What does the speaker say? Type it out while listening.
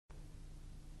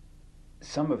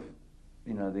some of,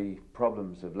 the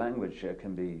problems of language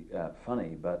can be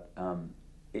funny, but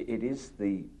it is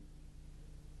the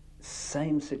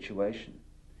same situation,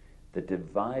 the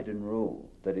divide and rule,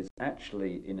 that is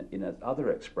actually, in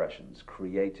other expressions,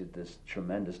 created this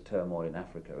tremendous turmoil in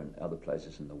Africa and other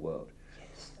places in the world.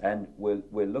 Yes. And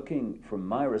we're looking from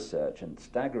my research, and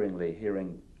staggeringly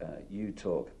hearing you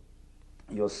talk,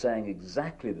 you're saying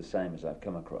exactly the same as I've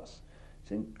come across.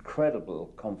 It's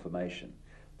incredible confirmation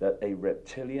that a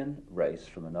reptilian race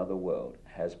from another world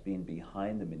has been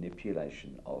behind the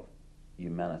manipulation of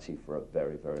humanity for a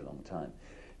very, very long time.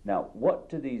 Now, what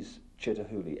do these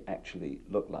Chitauri actually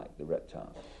look like, the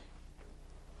reptiles?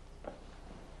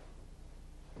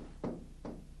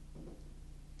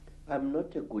 I'm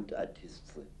not a good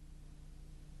artist, sir.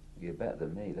 You're better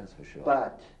than me, that's for sure.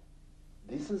 But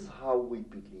this is how we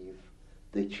believe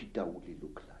the Chitauri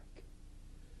look like.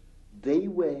 They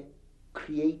were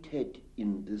created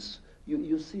in this,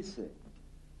 you see, sir,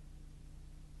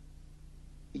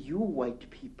 you white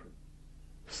people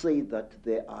say that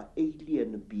there are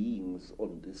alien beings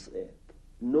on this earth.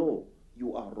 No,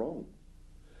 you are wrong.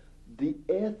 The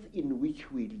earth in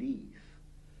which we live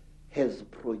has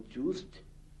produced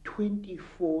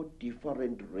 24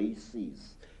 different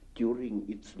races during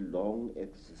its long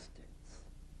existence.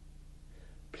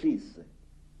 Please, sir,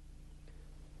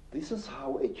 this is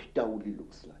how a Chitauri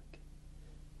looks like.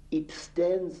 It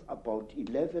stands about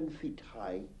 11 feet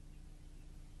high.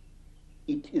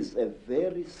 It is a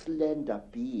very slender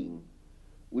being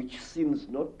which seems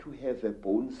not to have a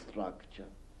bone structure.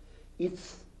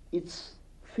 Its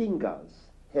fingers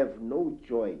have no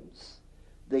joints.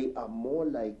 They are more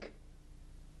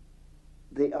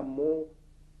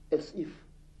as if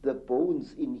the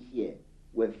bones in here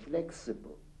were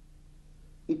flexible.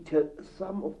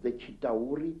 Some of the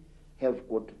Chitauri have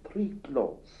got 3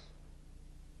 claws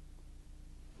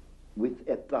with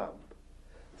a thumb.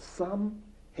 Some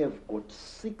have got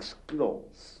 6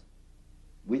 claws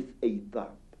with a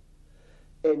thumb.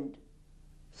 And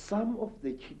some of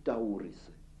the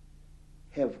Chitauris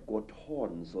have got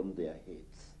horns on their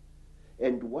heads.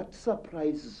 And what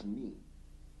surprises me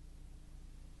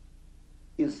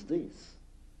is this.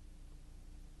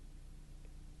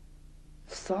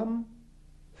 Some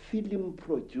film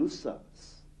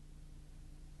producers,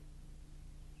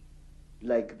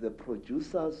 like the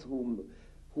producers who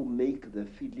make the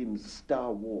film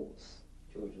Star Wars,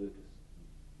 George Lucas,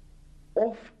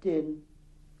 often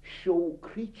show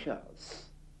creatures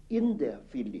in their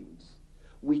films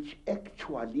which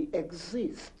actually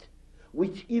exist,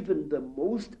 which even the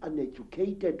most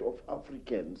uneducated of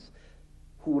Africans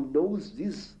who knows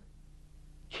this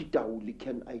Chitauri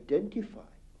can identify.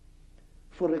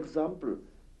 For example,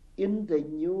 in the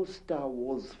new Star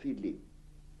Wars film,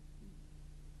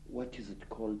 what is it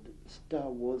called? Star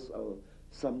Wars or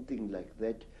something like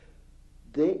that.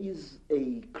 There is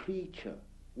a creature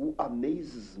who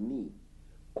amazes me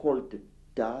called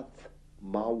Darth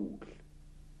Maul.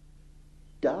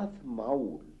 Darth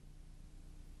Maul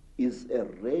is a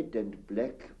red and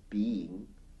black being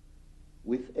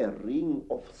with a ring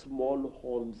of small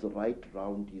horns right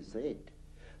round his head.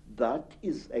 That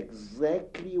is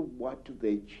exactly what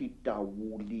the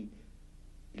Chitauri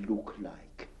look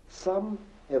like. Some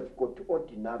have got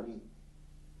ordinary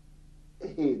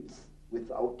heads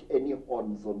without any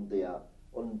horns on their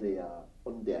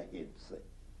heads.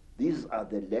 These are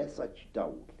the lesser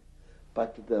Chitauri.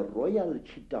 But the royal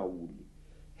Chitauri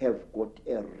have got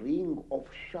a ring of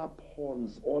sharp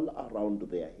horns all around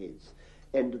their heads.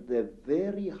 And the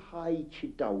very high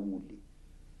Chitauri,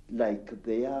 like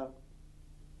their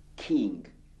king,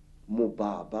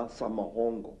 Mubaba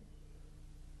Samahongo,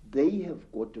 they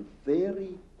have got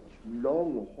very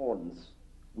long horns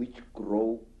which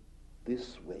grow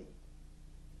this way.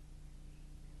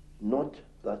 Not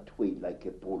that way like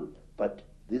a bull, but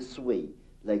this way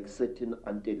like certain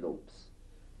antelopes.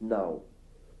 Now,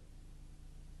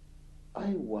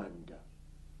 I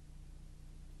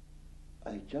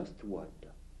just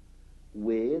wonder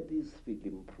where these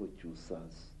film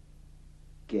producers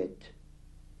get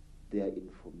their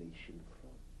information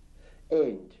from.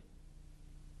 And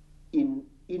in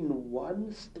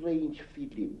one strange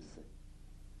film,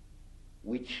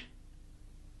 which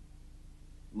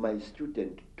my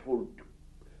student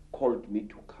called me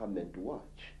to come and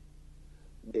watch,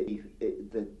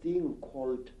 the thing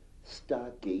called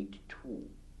Stargate 2.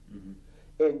 Mm-hmm.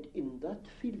 And in that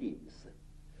film,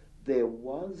 there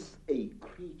was a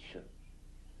creature,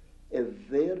 a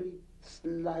very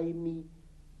slimy,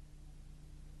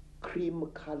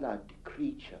 cream-colored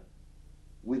creature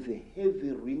with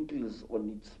heavy wrinkles on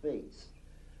its face.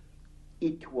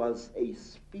 It was a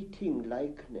spitting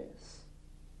likeness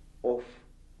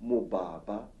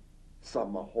Mubaba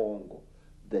Samahongo,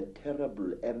 the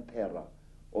terrible emperor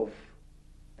of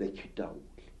the Chitauri.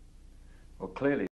 Well, clearly